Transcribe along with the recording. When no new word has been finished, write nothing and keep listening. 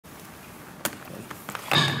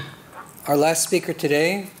Our last speaker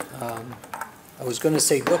today, I was going to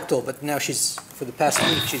say Doctor, but now she's, for the past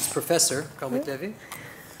week, she's Professor Carmit Levy.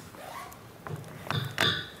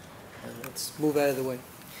 Let's move out of the way.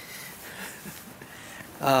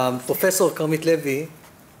 Professor Carmit Levy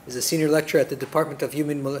is a senior lecturer at the Department of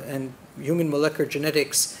Human Molecular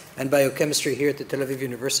Genetics and Biochemistry here at the Tel Aviv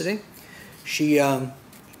University. She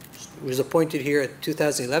was appointed here in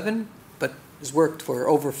 2011, but has worked for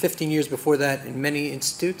over 15 years before that in many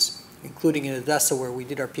institutes, including in Hadassah, where we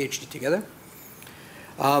did our PhD together.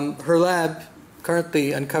 Her lab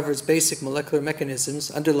currently uncovers basic molecular mechanisms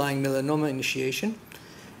underlying melanoma initiation,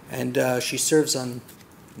 and she serves on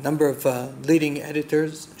a number of leading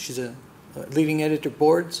editors. She's a leading editor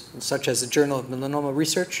boards, such as the Journal of Melanoma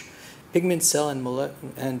Research, Pigment Cell and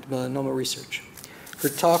Melanoma Research. Her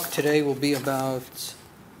talk today will be about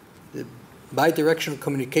the bidirectional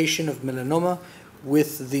communication of melanoma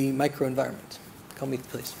with the microenvironment. Carmit,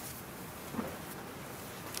 please.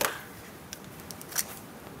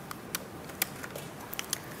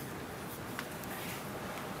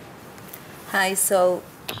 Hi, so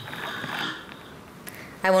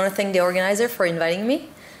I want to thank the organizer for inviting me.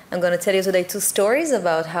 I'm going to tell you today two stories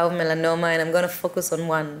about how melanoma, and I'm going to focus on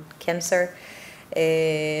one, cancer.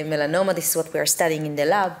 Melanoma, this is what we are studying in the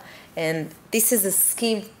lab. And this is a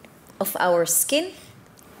scheme of our skin.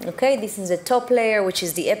 Okay, this is the top layer, which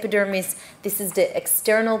is the epidermis. This is the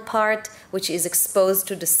external part, which is exposed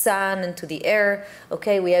to the sun and to the air.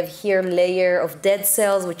 Okay, we have here layer of dead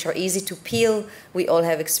cells, which are easy to peel. We all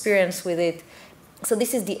have experience with it. So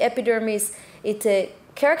this is the epidermis. It's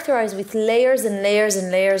characterized with layers and layers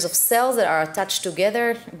and layers of cells that are attached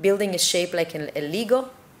together, building a shape like a Lego.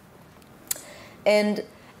 And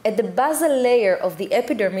at the basal layer of the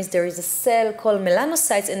epidermis, there is a cell called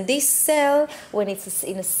melanocytes, and this cell, when it's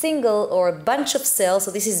in a single or a bunch of cells,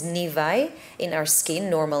 so this is nevi in our skin,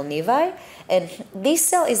 normal nevi, and this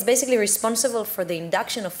cell is basically responsible for the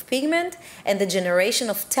induction of pigment and the generation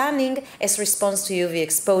of tanning as response to UV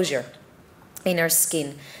exposure in our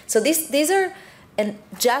skin. So these are, and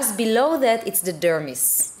just below that, it's the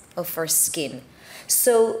dermis of our skin.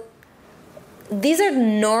 So these are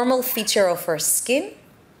normal feature of our skin,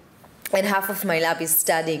 and half of my lab is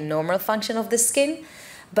studying normal function of the skin.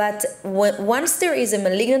 But once there is a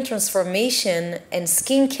malignant transformation and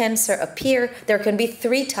skin cancer appear, there can be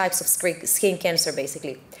three types of skin cancer,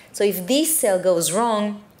 basically. So if this cell goes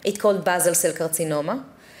wrong, it's called basal cell carcinoma.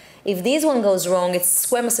 If this one goes wrong, it's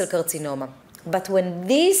squamous cell carcinoma. But when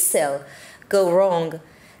these cells go wrong,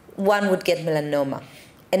 one would get melanoma.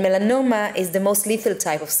 And melanoma is the most lethal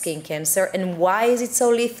type of skin cancer. And why is it so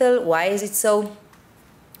lethal? Why is it so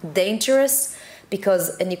dangerous?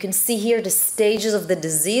 Because, and you can see here the stages of the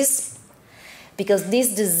disease, because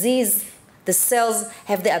this disease, the cells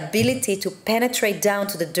have the ability to penetrate down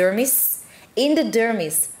to the dermis. In the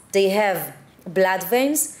dermis, they have blood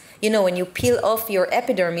veins. You know, when you peel off your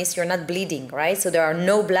epidermis, you're not bleeding, right? So there are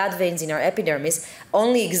no blood veins in our epidermis,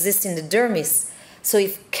 only exist in the dermis. So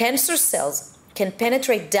if cancer cells can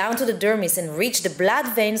penetrate down to the dermis and reach the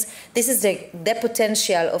blood veins, this is the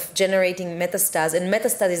potential of generating metastasis, and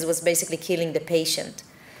metastasis was basically killing the patient.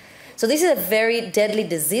 So this is a very deadly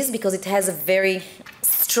disease because it has a very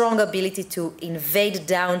strong ability to invade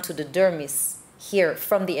down to the dermis here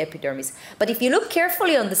from the epidermis. But if you look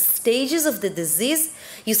carefully on the stages of the disease,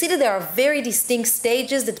 you see that there are very distinct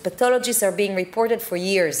stages that pathologists are being reported for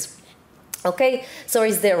years. Okay, so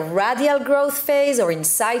is there radial growth phase or in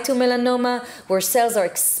situ melanoma where cells are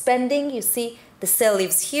expanding? You see the cell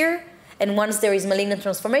lives here, and once there is malignant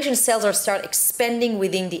transformation, cells are start expanding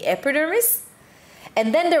within the epidermis.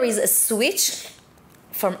 And then there is a switch.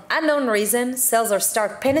 From unknown reason, cells are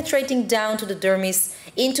start penetrating down to the dermis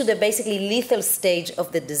into the basically lethal stage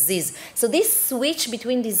of the disease. So this switch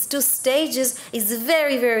between these two stages is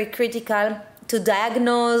very, very critical to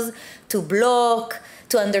diagnose, to block,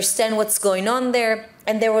 to understand what's going on there.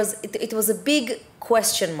 And there was, it was a big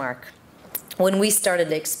question mark when we started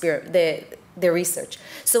the research.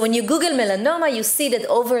 So when you Google melanoma, you see that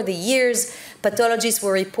over the years, pathologies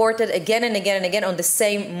were reported again and again and again on the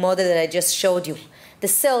same model that I just showed you. The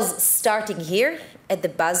cells starting here at the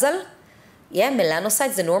basal, yeah,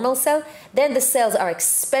 melanocytes, the normal cell. Then the cells are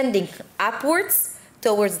expanding upwards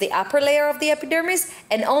towards the upper layer of the epidermis,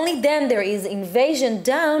 and only then there is invasion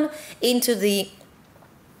down into the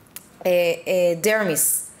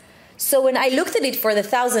dermis. So when I looked at it for the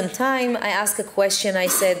 1,000th time, I asked a question. I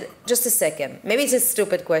said, just a second, maybe it's a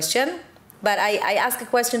stupid question, but I asked a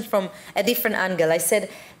question from a different angle. I said,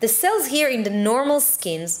 the cells here in the normal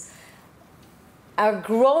skins are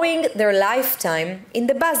growing their lifetime in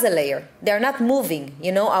the basal layer. They are not moving.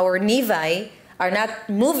 You know, our nevi are not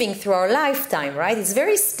moving through our lifetime, right? It's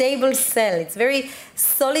very stable cell. It's very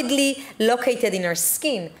solidly located in our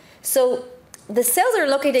skin. So the cells are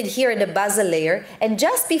located here in the basal layer, and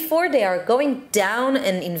just before they are going down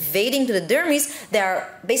and invading to the dermis, they are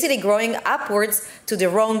basically growing upwards to the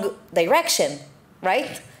wrong direction,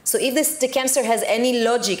 right? So if the cancer has any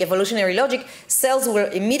logic, evolutionary logic, cells will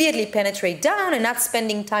immediately penetrate down and not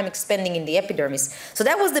spending time expanding in the epidermis. So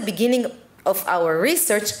that was the beginning of our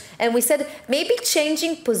research, and we said maybe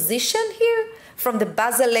changing position here from the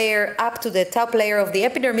basal layer up to the top layer of the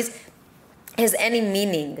epidermis has any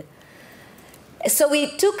meaning. So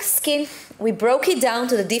we took skin, we broke it down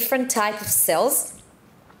to the different type of cells,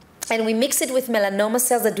 and we mixed it with melanoma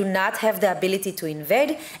cells that do not have the ability to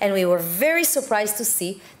invade, and we were very surprised to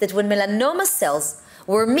see that when melanoma cells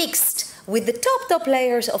were mixed with the top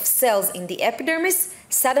layers of cells in the epidermis,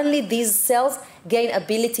 suddenly these cells gain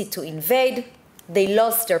ability to invade. They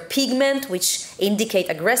lost their pigment, which indicate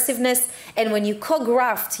aggressiveness, and when you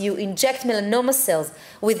co-graft, you inject melanoma cells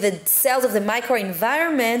with the cells of the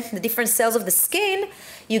microenvironment, the different cells of the skin,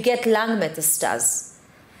 you get lung metastases.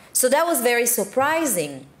 So that was very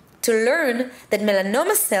surprising to learn that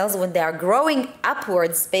melanoma cells, when they are growing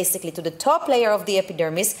upwards, basically to the top layer of the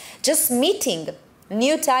epidermis, just meeting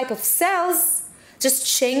new type of cells, just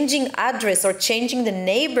changing address or changing the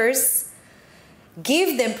neighbors,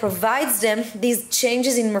 provides them these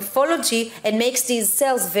changes in morphology and makes these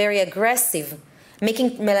cells very aggressive,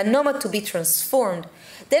 making melanoma to be transformed.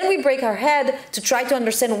 Then we break our head to try to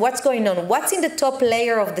understand what's going on, what's in the top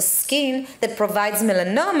layer of the skin that provides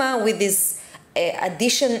melanoma with this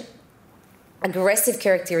aggressive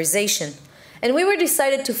characterization. And we were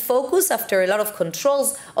decided to focus, after a lot of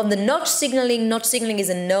controls, on the notch signaling. Notch signaling is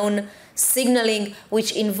a known signaling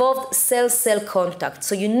which involved cell-cell contact.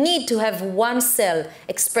 So you need to have one cell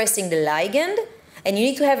expressing the ligand, and you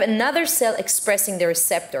need to have another cell expressing the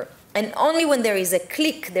receptor. And only when there is a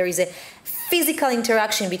click, there is a physical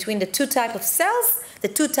interaction between the two types of cells, the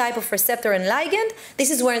two types of receptor and ligand,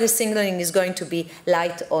 this is where the signaling is going to be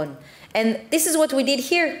light on. And this is what we did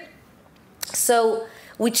here. So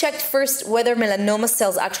we checked first whether melanoma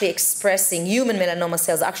cells actually expressing, human melanoma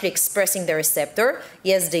cells actually expressing the receptor.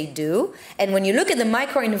 Yes, they do. And when you look at the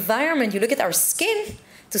microenvironment, you look at our skin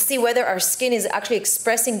to see whether our skin is actually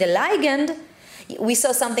expressing the ligand, we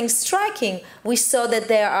saw something striking. We saw that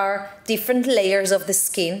there are different layers of the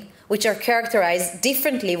skin which are characterized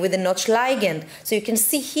differently with the notch ligand. So you can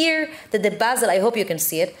see here that the basal, I hope you can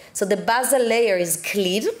see it, so the basal layer is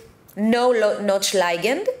clean, no notch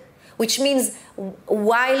ligand, which means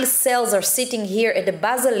while cells are sitting here at the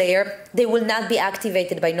basal layer, they will not be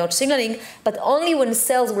activated by notch signaling, but only when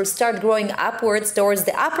cells will start growing upwards towards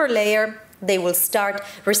the upper layer, they will start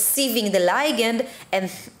receiving the ligand, and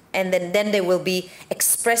then they will be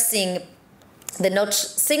expressing the notch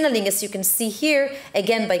signaling, as you can see here,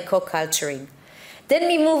 again by co-culturing. Then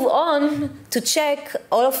we move on to check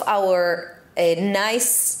all of our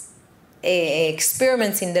nice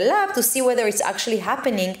experiments in the lab to see whether it's actually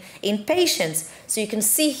happening in patients. So you can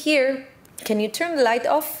see here, can you turn the light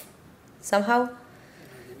off somehow?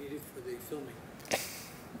 I need it for the filming.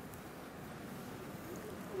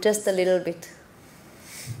 Just a little bit.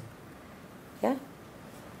 Yeah?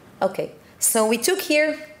 Okay. So we took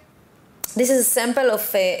here, this is a sample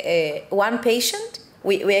of one patient.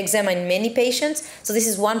 We examined many patients. So this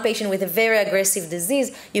is one patient with a very aggressive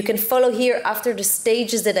disease. You can follow here after the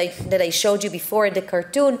stages that I showed you before in the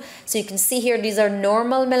cartoon. So you can see here, these are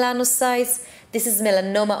normal melanocytes. This is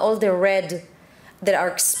melanoma, all the red that are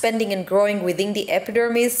expanding and growing within the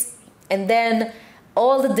epidermis. And then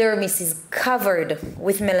all the dermis is covered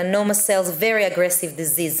with melanoma cells, very aggressive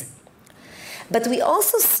disease. But we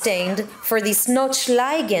also stained for this notch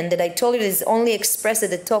ligand that I told you is only expressed at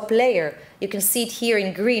the top layer. You can see it here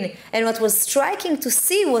in green. And what was striking to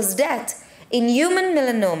see was that in human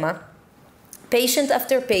melanoma, patient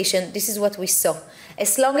after patient, this is what we saw.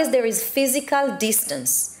 As long as there is physical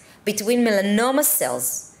distance between melanoma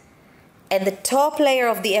cells and the top layer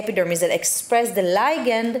of the epidermis that express the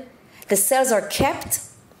ligand, the cells are kept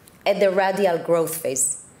at the radial growth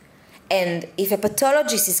phase. And if a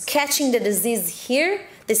pathologist is catching the disease here,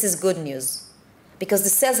 this is good news, because the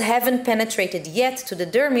cells haven't penetrated yet to the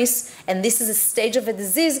dermis, and this is a stage of a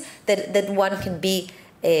disease that one can be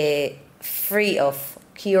free of,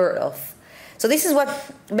 cured of. So this is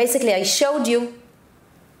what basically I showed you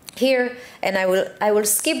here, and I will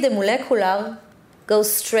skip the molecular, go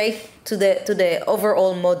straight to the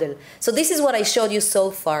overall model. So this is what I showed you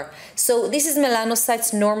so far. So this is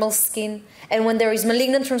melanocytes, normal skin, and when there is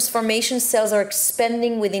malignant transformation, cells are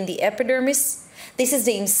expanding within the epidermis. This is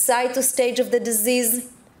the in situ stage of the disease.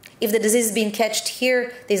 If the disease is being catched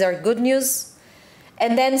here, these are good news.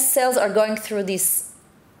 And then cells are going through this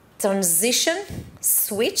transition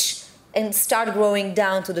switch and start growing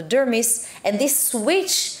down to the dermis. And this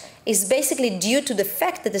switch is basically due to the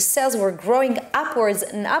fact that the cells were growing upwards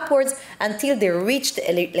and upwards until they reached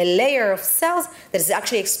a layer of cells that is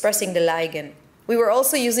actually expressing the ligand. We were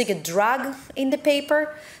also using a drug in the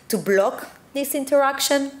paper to block this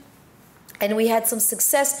interaction. And we had some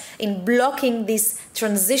success in blocking this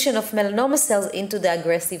transition of melanoma cells into the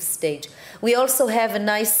aggressive stage. We also have a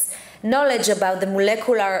nice knowledge about the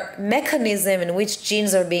molecular mechanism in which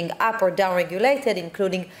genes are being up or down regulated,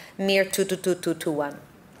 including MIR22221.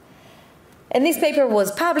 And this paper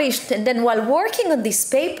was published, and then while working on this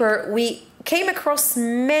paper, we came across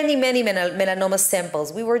many melanoma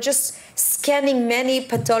samples. We were just scanning many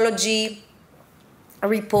pathology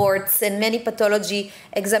reports and many pathology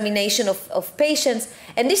examination of patients,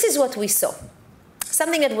 and this is what we saw.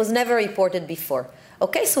 Something that was never reported before.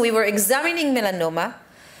 Okay, so we were examining melanoma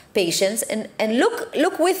patients, and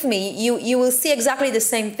look with me, you will see exactly the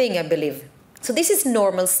same thing, I believe. So this is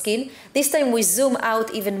normal skin. This time we zoom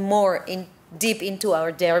out even more deep into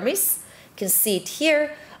our dermis. You can see it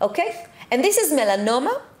here, okay? And this is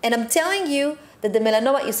melanoma, and I'm telling you that the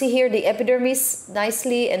melanoma, you see here the epidermis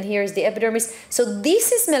nicely, and here's the epidermis. So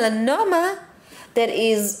this is melanoma that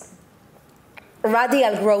is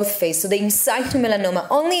radial growth phase, so the in situ melanoma,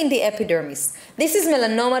 only in the epidermis. This is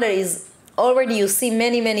melanoma that is already, you see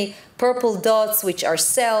many purple dots, which are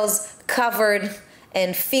cells covered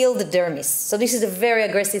and fill the dermis. So this is a very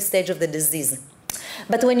aggressive stage of the disease.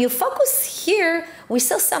 But when you focus here, we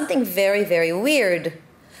saw something very weird.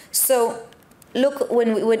 So look,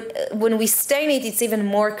 when we stain it, it's even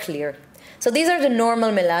more clear. So these are the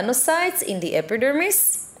normal melanocytes in the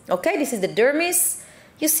epidermis. Okay, this is the dermis.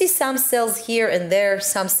 You see some cells here and there,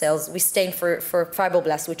 some cells we stain for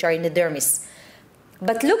fibroblasts, which are in the dermis.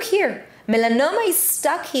 But look here, melanoma is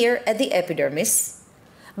stuck here at the epidermis,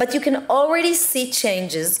 but you can already see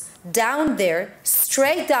changes down there,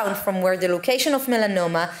 straight down from where the location of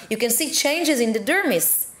melanoma. You can see changes in the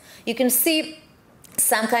dermis. You can see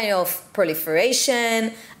some kind of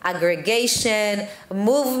proliferation, aggregation,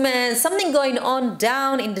 movement, something going on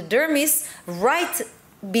down in the dermis right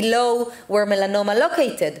below where melanoma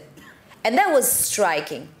located. And that was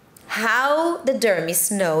striking. How the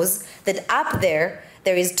dermis knows that up there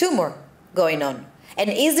is tumor going on. And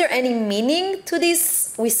is there any meaning to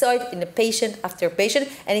this? We saw it in a patient after patient,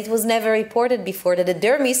 and it was never reported before that the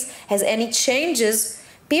dermis has any changes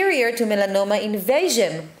prior to melanoma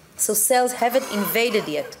invasion. So cells haven't invaded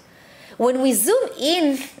yet. When we zoom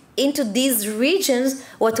into these regions,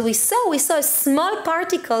 what we saw small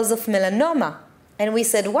particles of melanoma. And we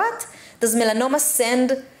said, what? Does melanoma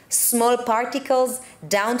send small particles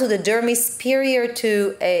down to the dermis prior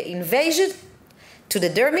to invasion to the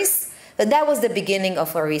dermis? That was the beginning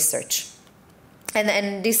of our research.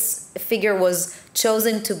 And this figure was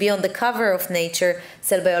chosen to be on the cover of Nature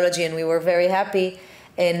Cell Biology, and we were very happy.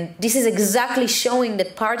 And this is exactly showing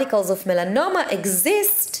that particles of melanoma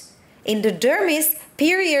exist in the dermis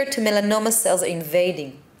prior to melanoma cells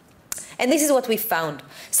invading. And this is what we found.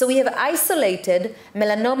 So we have isolated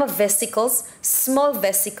melanoma vesicles, small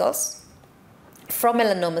vesicles, from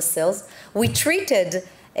melanoma cells. We treated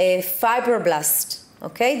a fibroblast,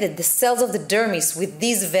 okay, the cells of the dermis with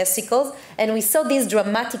these vesicles, and we saw these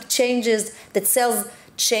dramatic changes that cells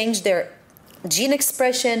change their gene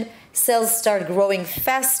expression, cells start growing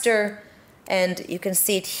faster, and you can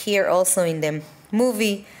see it here also in the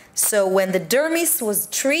movie. So when the dermis was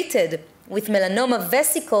treated with melanoma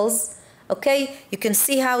vesicles, okay, you can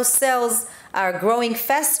see how cells are growing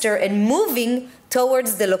faster and moving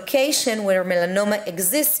towards the location where melanoma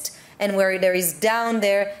exists, and where there is down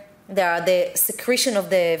there are the secretion of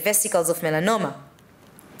the vesicles of melanoma.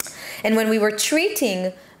 And when we were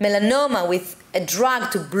treating melanoma with a drug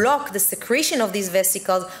to block the secretion of these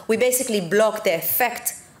vesicles, we basically blocked the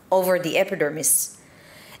effect over the epidermis.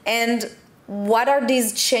 And what are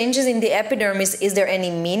these changes in the epidermis? Is there any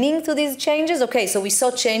meaning to these changes? Okay, so we saw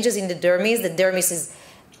changes in the dermis.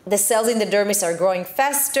 The cells in the dermis are growing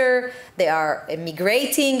faster, they are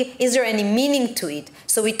migrating. Is there any meaning to it?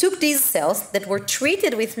 So we took these cells that were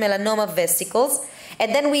treated with melanoma vesicles,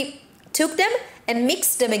 and then we took them and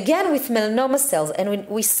mixed them again with melanoma cells. And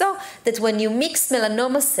we saw that when you mix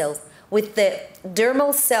melanoma cells with the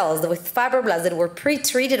dermal cells, with fibroblasts that were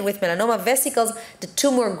pre-treated with melanoma vesicles, the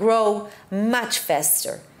tumor grow much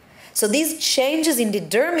faster. So these changes in the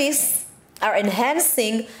dermis are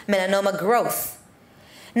enhancing melanoma growth.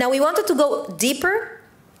 Now we wanted to go deeper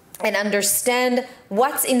and understand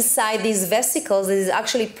what's inside these vesicles that is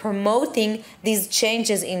actually promoting these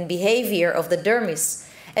changes in behavior of the dermis.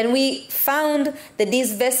 And we found that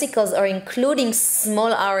these vesicles are including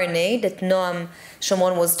small RNA that Noam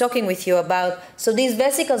Shomron was talking with you about. So these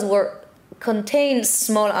vesicles contain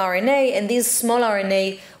small RNA, and these small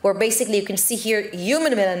RNA were basically, you can see here,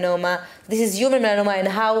 human melanoma. This is human melanoma, and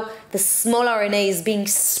how the small RNA is being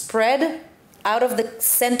spread out of the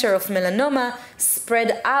center of melanoma,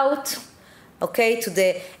 spread out, okay, to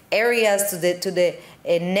the areas, to the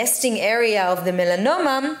nesting area of the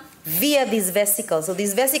melanoma via these vesicles. So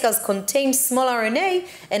these vesicles contain small RNA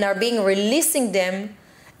and are being releasing them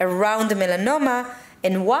around the melanoma.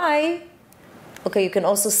 And why? Okay, you can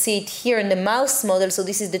also see it here in the mouse model. So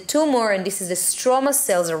this is the tumor, and this is the stroma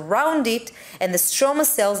cells around it. And the stroma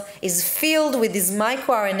cells is filled with these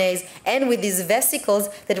microRNAs and with these vesicles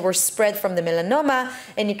that were spread from the melanoma.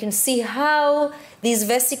 And you can see how these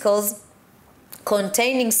vesicles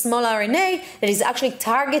containing small RNA that is actually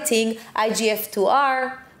targeting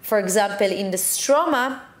IGF-2R, for example, in the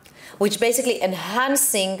stroma, which basically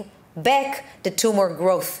enhancing back the tumor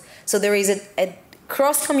growth. So there is a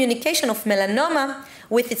cross-communication of melanoma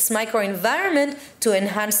with its microenvironment to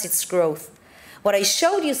enhance its growth. What I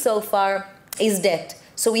showed you so far is that.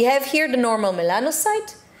 So we have here the normal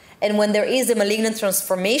melanocyte, and when there is a malignant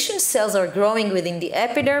transformation, cells are growing within the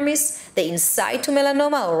epidermis, the in situ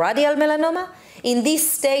melanoma or radial melanoma. In this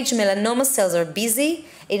stage, melanoma cells are busy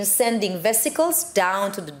in sending vesicles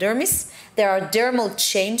down to the dermis. There are dermal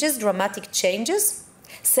changes, dramatic changes.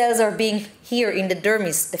 Cells are being, here in the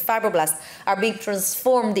dermis, the fibroblasts, are being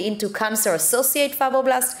transformed into cancer-associated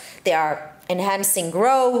fibroblasts. They are enhancing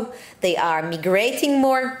growth. They are migrating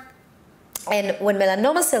more. And when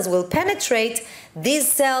melanoma cells will penetrate,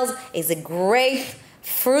 these cells is a great,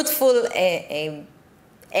 fruitful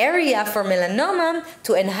area for melanoma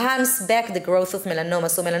to enhance back the growth of melanoma.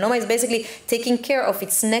 So melanoma is basically taking care of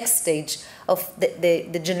its next stage of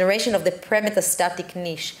the generation of the premetastatic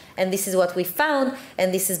niche. And this is what we found,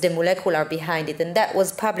 and this is the molecular behind it. And that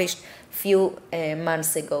was published a few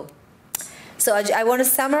months ago. So I want to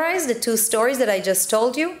summarize the two stories that I just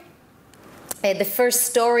told you. The first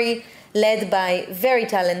story led by very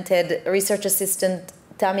talented research assistant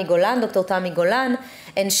Tami Golan, Dr. Tami Golan,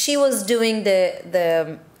 and she was doing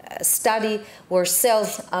the study where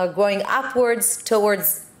cells are growing upwards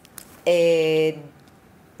towards a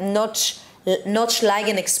notch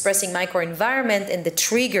ligand expressing microenvironment, and the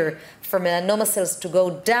trigger for melanoma cells to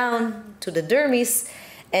go down to the dermis.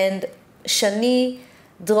 And Shani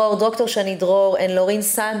Dror, Dr. Shani Dror and Laureen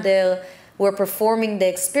Sander were performing the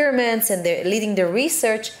experiments and they're leading the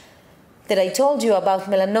research that I told you about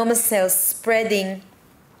melanoma cells spreading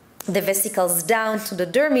the vesicles down to the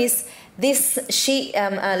dermis.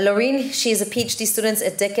 Laureen, she is a PhD student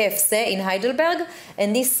at DKFC in Heidelberg,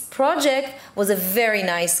 and this project was a very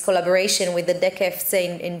nice collaboration with the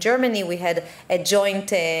DKFC in Germany. We had a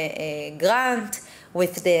joint grant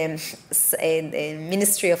with the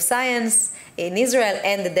Ministry of Science in Israel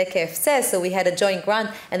and the DKFC, so we had a joint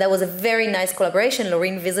grant, and that was a very nice collaboration.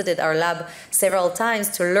 Laureen visited our lab several times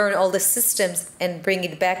to learn all the systems and bring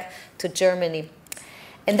it back to Germany.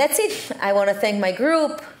 And that's it. I want to thank my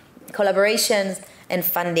group, collaborations, and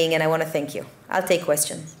funding, and I want to thank you. I'll take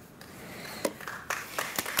questions.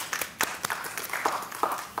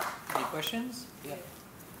 Any questions? Yeah.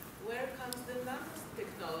 Where comes the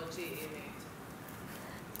nanotechnology in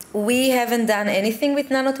it? We haven't done anything with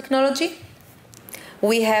nanotechnology.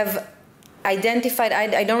 We have identified,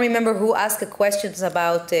 I don't remember who asked the questions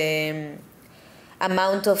about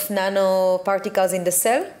amount of nanoparticles in the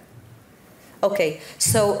cell. Okay,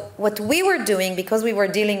 so what we were doing, because we were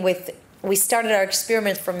dealing with, we started our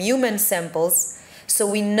experiment from human samples, so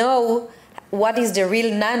we know what is the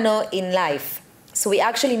real nano in life. So we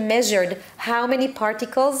actually measured how many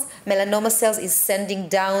particles melanoma cells is sending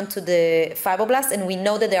down to the fibroblast, and we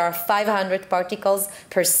know that there are 500 particles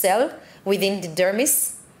per cell within the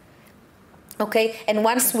dermis. Okay, and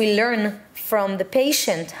once we learn from the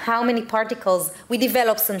patient how many particles, we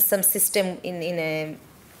developed some system in a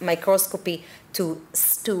microscopy to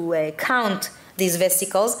count these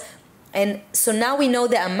vesicles, and so now we know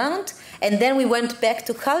the amount, and then we went back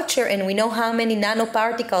to culture and we know how many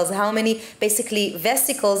nanoparticles, how many basically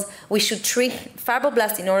vesicles we should treat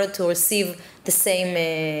fibroblasts in order to receive the same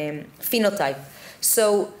phenotype.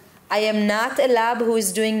 So I am not a lab who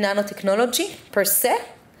is doing nanotechnology per se,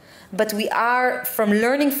 but we are, from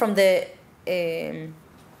learning from the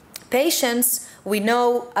patients, we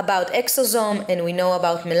know about exosome and we know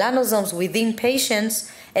about melanosomes within patients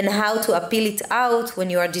and how to appeal it out when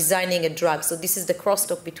you are designing a drug. So this is the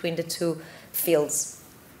crosstalk between the two fields.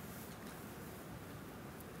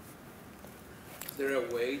 there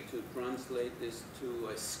a way to translate this to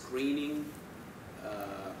a screening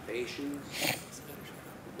patient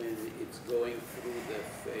when it's going through the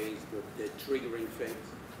phase, the triggering phase?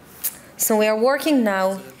 So we are working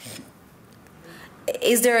now.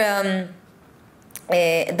 Is there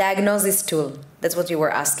a diagnosis tool? That's what you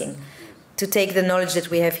were asking, to take the knowledge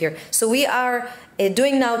that we have here. So we are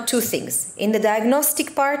doing now two things. In the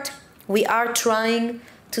diagnostic part, we are trying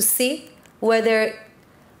to see whether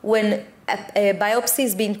when a biopsy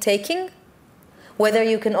is being taken, whether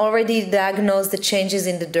you can already diagnose the changes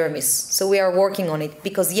in the dermis. So we are working on it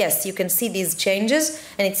because yes, you can see these changes,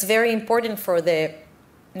 and it's very important for the,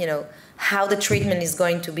 how the treatment is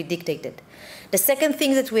going to be dictated. The second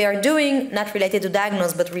thing that we are doing, not related to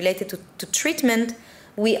diagnose, but related to treatment,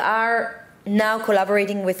 we are now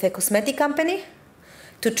collaborating with a cosmetic company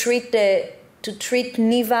to treat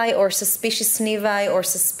nevi or suspicious nevi or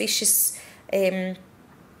suspicious,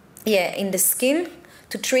 in the skin,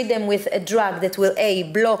 to treat them with a drug that will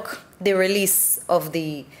block the release of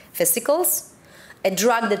the vesicles, a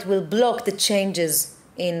drug that will block the changes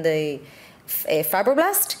in the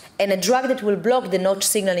fibroblast, and a drug that will block the notch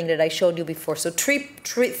signaling that I showed you before. So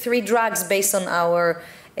three drugs based on our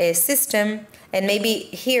system, and maybe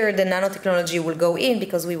here the nanotechnology will go in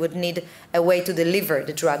because we would need a way to deliver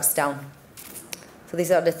the drugs down. So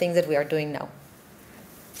these are the things that we are doing now.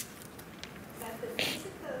 The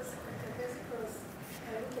vesicles,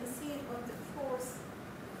 we can see on the fourth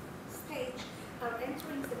stage are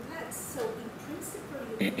entering the blood. So in principle,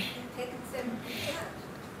 you can take them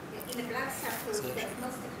in a blood sample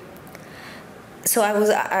diagnostically. So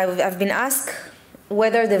I've been asked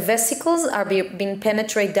whether the vesicles are being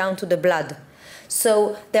penetrated down to the blood.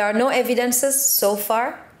 So there are no evidences so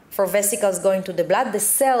far for vesicles going to the blood. The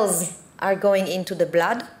cells are going into the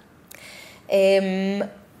blood.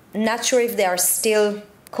 Not sure if they are still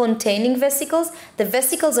containing vesicles. The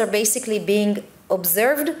vesicles are basically being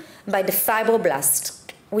observed by the fibroblasts,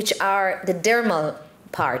 which are the dermal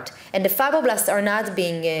part. And the fibroblasts are not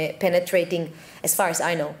being penetrating, as far as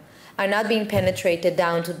I know, are not being penetrated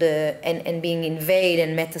down to the, and being invaded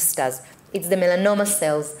and metastase. It's the melanoma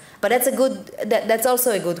cells. But that's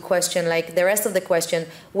also a good question, like the rest of the question,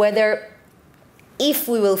 whether if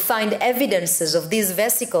we will find evidences of these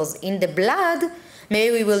vesicles in the blood,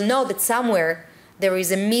 maybe we will know that somewhere there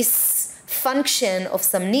is a misfunction of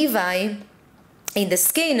some nevi in the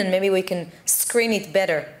skin, and maybe we can screen it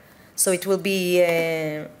better. So it will be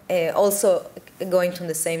also going to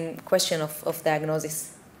the same question of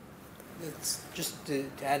diagnosis. It's just to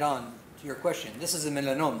add on to your question, this is a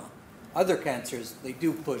melanoma. Other cancers, they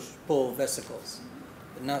do pull vesicles,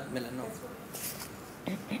 but not melanoma.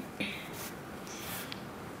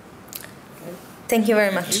 Thank you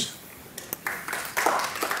very much.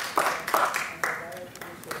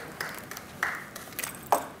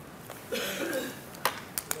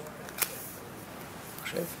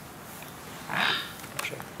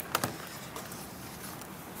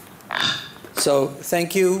 So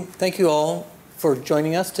thank you all for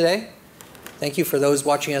joining us today. Thank you for those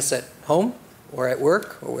watching us at home or at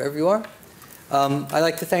work or wherever you are. I'd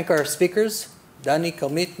like to thank our speakers, Dani,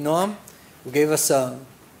 Carmit, Noam, who gave us a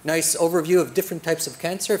nice overview of different types of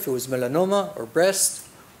cancer, if it was melanoma or breast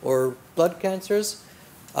or blood cancers,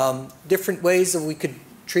 different ways that we could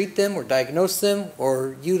treat them or diagnose them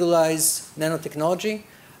or utilize nanotechnology.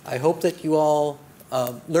 I hope that you all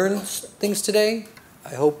learned things today.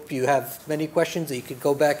 I hope you have many questions that you could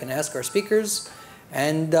go back and ask our speakers,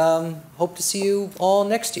 and hope to see you all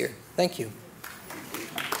next year. Thank you.